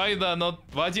 why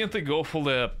didn't they go for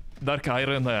the Dark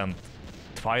Iron and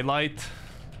Twilight?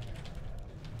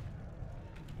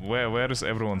 Where is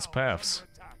everyone's paths?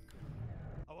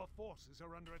 Our forces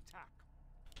are under attack.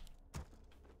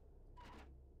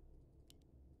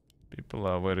 People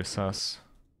are very sus.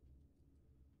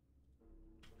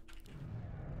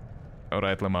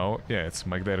 Alright, Lamau. Yeah, it's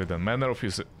Magdaridan. Manor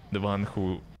is the one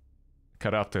who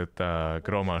corrupted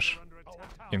Gromash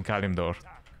in Kalimdor.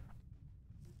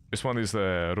 This one is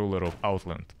the ruler of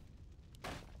Outland.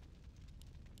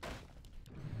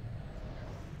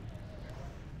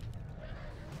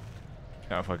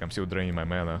 Ah, fuck, I'm still draining my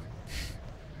mana.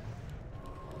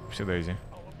 Все daisy.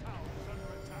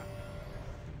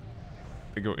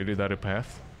 They go Illidari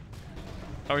path.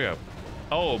 Oh yeah.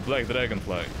 Oh, Black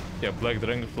Dragonfly. Yeah, Black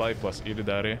Dragonfly plus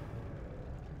Illidari.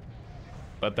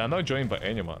 But they're not joined by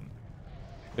anyone.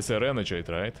 It's a Renegade,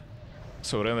 right?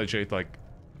 So Renegade, like,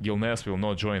 Gilneas will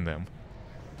not join them.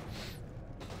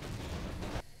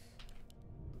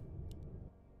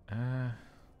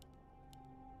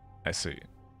 I see.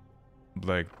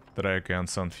 Black Dragon,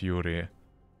 Sun Fury,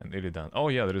 and Illidan. Oh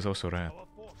yeah, there is also red. Our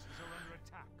forces are under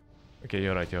attack. Okay,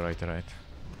 you're right, you're right, you're right.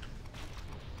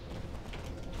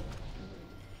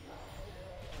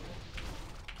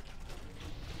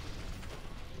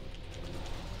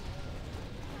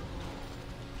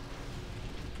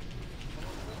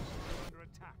 Under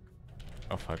attack.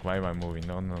 Oh fuck, why am I moving?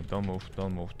 No, no, don't move,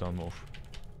 don't move, don't move.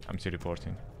 I'm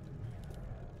teleporting.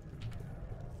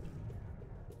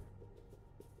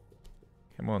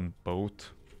 Come on, boat.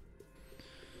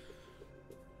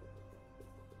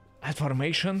 At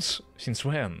formations? Since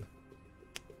when?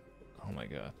 Oh my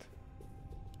god.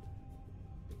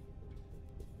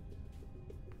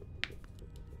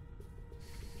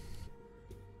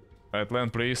 Alright,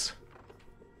 land please.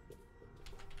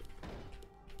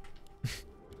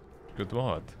 Good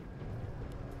what?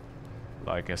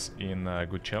 Like as in a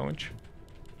good challenge?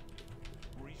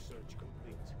 Research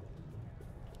complete.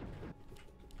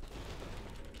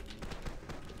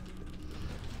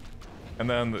 And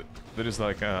then there is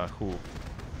like who?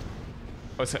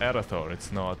 Oh, it's Arathor,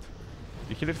 it's not.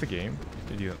 Did he leave the game?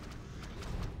 Did you?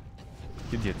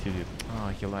 He did, he did. Ah,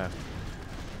 he left.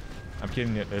 I'm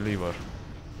killing a lever.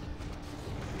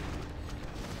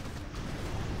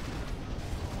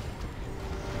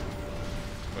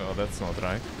 Well, that's not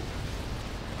right.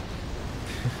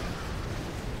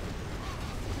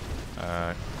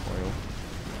 Coil.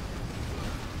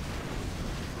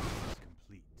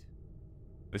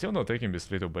 They're still not taking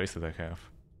this little base that I have.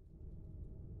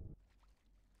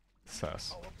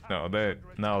 Sus. No, they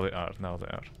now they are. Now they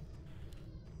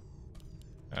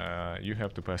are. You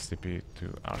have to pass TP to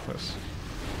Arthas.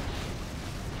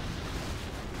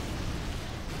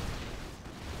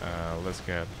 Let's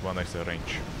get one extra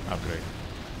range upgrade.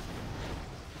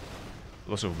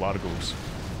 Lots of Wargos.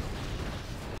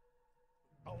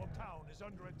 Our town is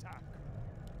under attack.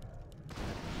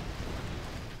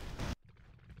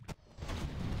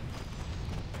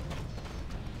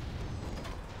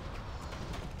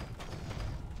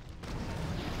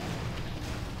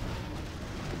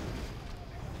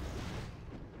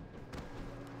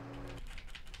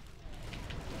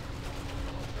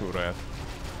 Too red.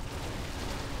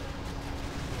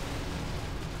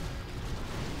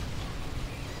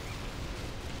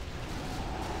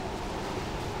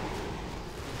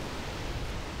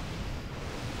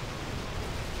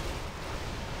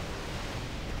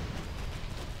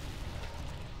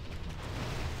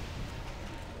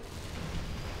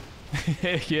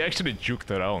 He actually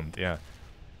juked around, yeah.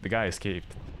 The guy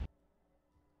escaped.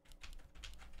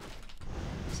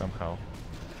 Somehow.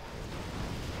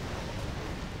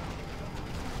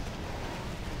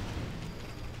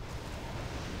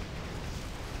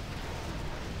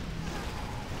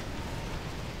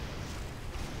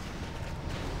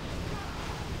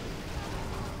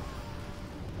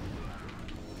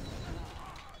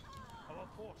 Our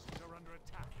forces are under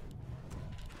attack.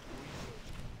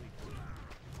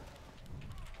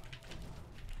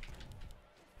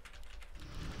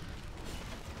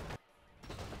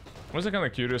 I was kind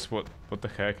of curious what the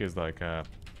heck is like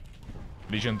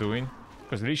Legion doing,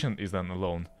 because Legion is done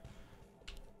alone.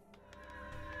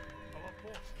 Our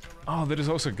forces are Oh, there is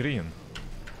also green.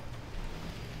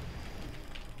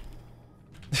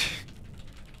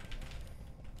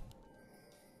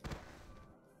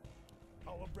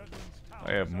 our brethren's town.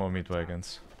 I have more meat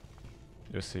wagons.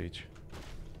 Just siege.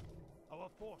 Our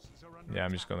forces are under Yeah,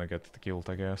 I'm just gonna get killed,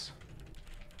 I guess.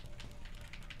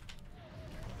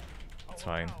 It's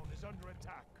fine. town is under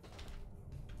attack.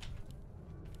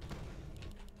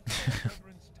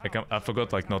 I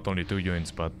forgot like not only 2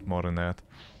 units, but more than that.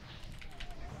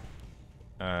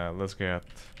 Let's get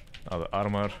other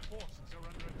armor. Forces are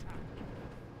under attack.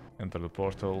 Enter the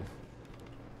portal.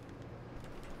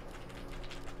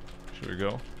 Should we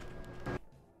go?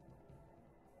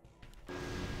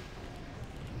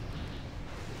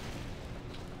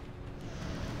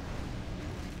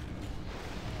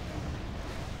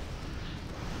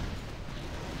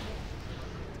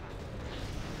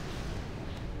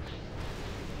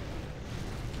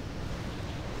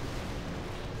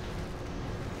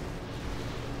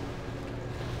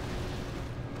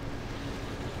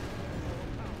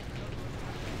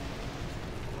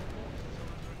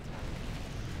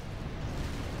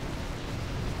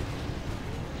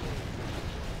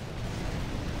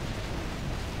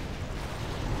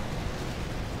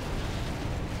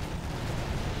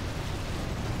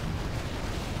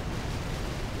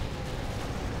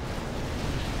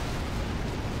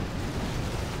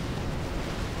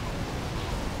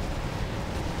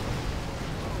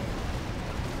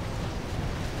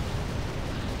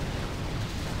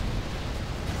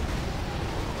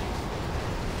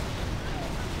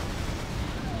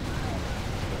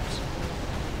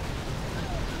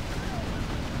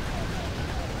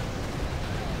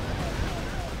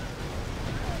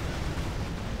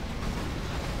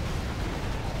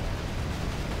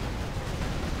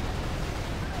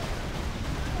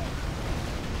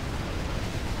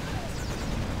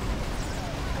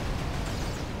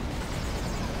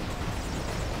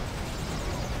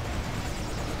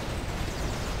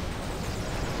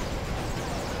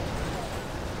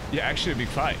 Yeah, actually a big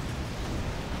fight.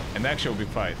 An actual big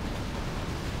fight.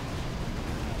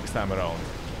 This time around.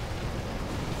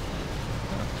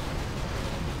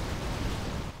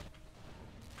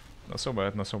 Not so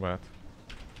bad, not so bad.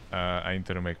 I need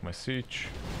to make my siege.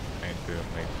 I need to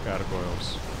make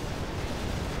gargoyles.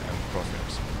 And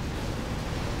crosshairs.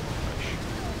 Nice.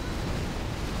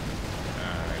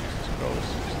 Use the scrolls,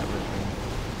 use everything.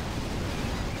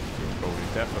 We'll probably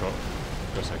death rock,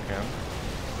 because I can.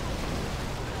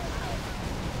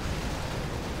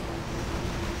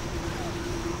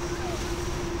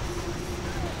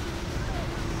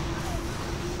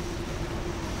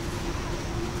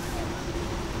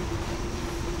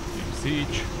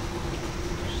 Siege.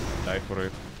 Just die for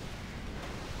it.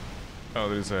 Oh,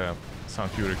 there's a Sun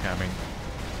Fury coming.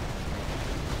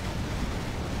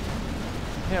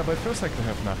 Yeah, but it feels like they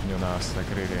have nothing on us, like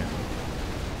really.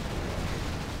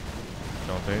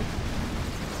 Don't they?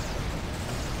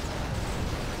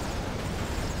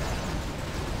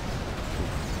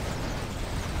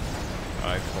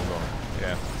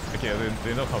 Okay,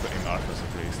 they know how to aim archers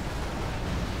at least.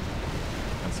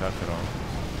 And Sephiron.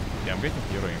 Yeah, I'm getting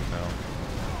hero aim now.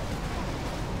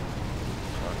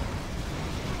 Fuck.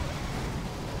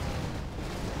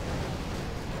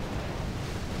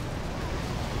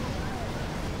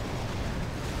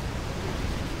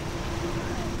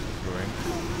 Going.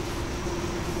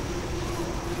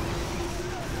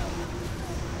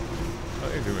 What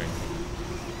are you doing?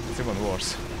 It's even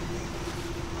worse.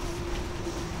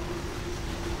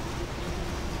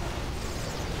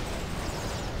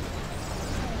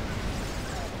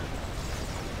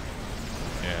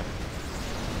 Yeah.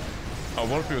 Our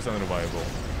Warcraft is unreliable.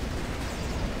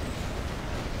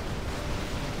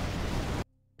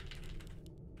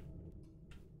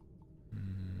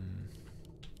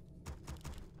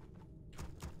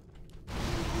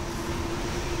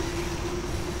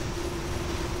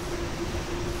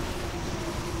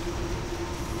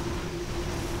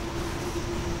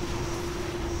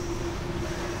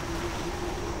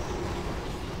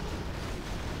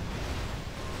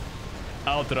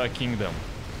 Ultra Kingdom.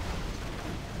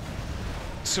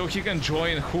 So he can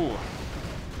join who?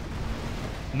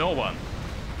 No one.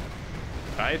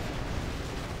 Right?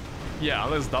 Yeah,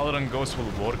 unless Lordaeron goes full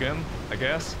Worgen, I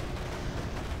guess.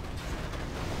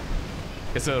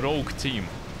 It's a rogue team.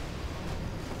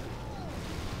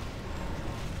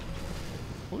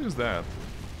 Who is that?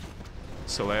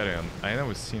 Solarian. I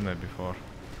never seen that before.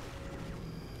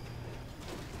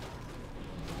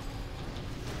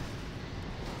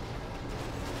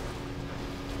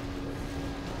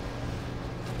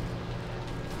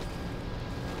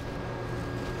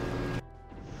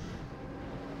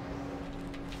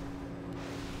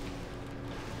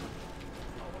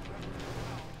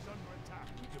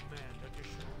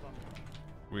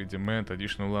 We demand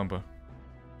additional lumber.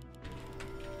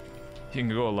 He can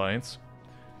go Alliance.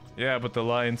 Yeah, but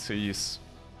Alliance is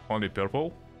only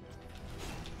purple.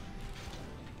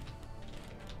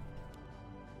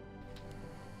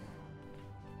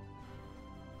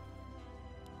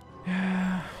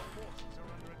 Yeah.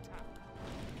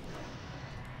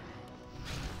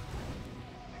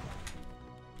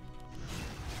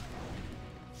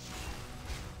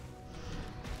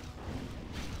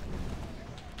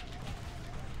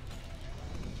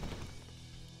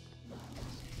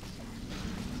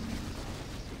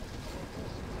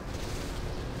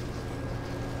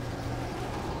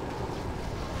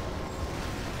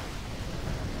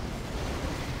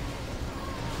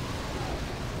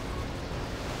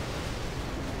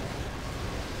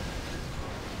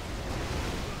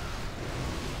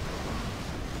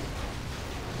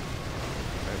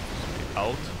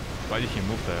 Out? Why did he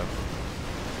move there?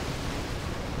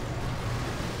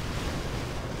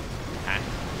 Huh?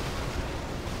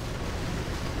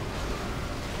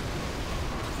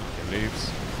 He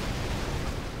leaves.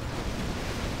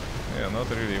 Yeah, not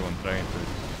really even trying to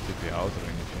keep me out or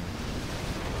anything.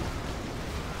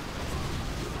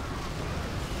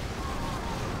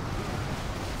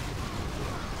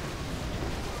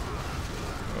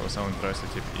 Oh, someone tries to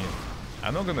tip in.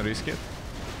 I'm not gonna risk it.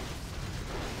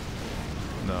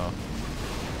 No.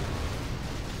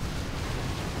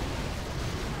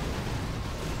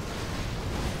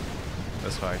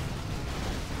 That's fine.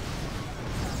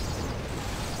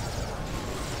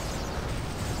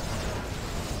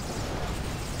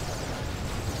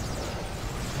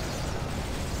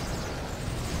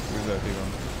 Who's that even?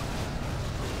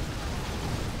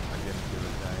 I didn't give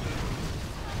it time.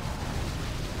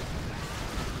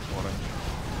 Orange.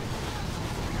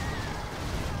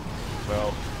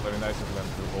 Well, very nice of them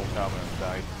to all come and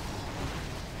die.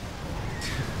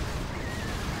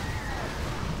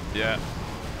 Yeah.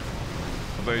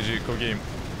 GG, cool game.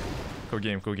 Cool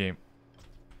game, cool game.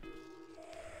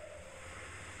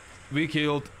 We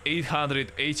killed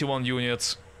 881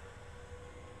 units.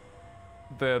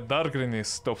 The dark green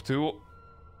is top 2,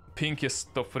 pink is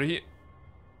top 3,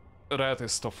 red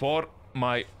is top 4,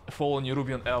 my fallen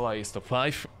Eurubian ally is top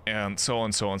 5, and so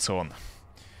on, so on, so on.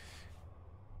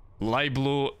 Light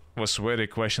blue was very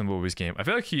questionable this game. I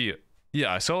feel like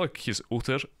I saw like his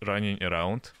Uther running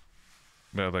around,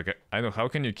 but like I don't know, how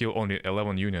can you kill only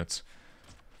 11 units?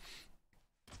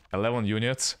 11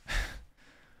 units?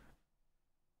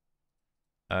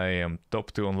 I am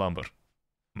top 2 on lumber.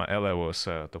 My ally was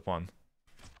top 1.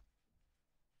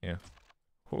 Yeah.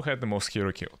 Who had the most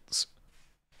hero kills?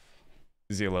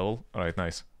 Z level? Alright,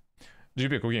 nice.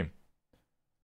 GP, cool game.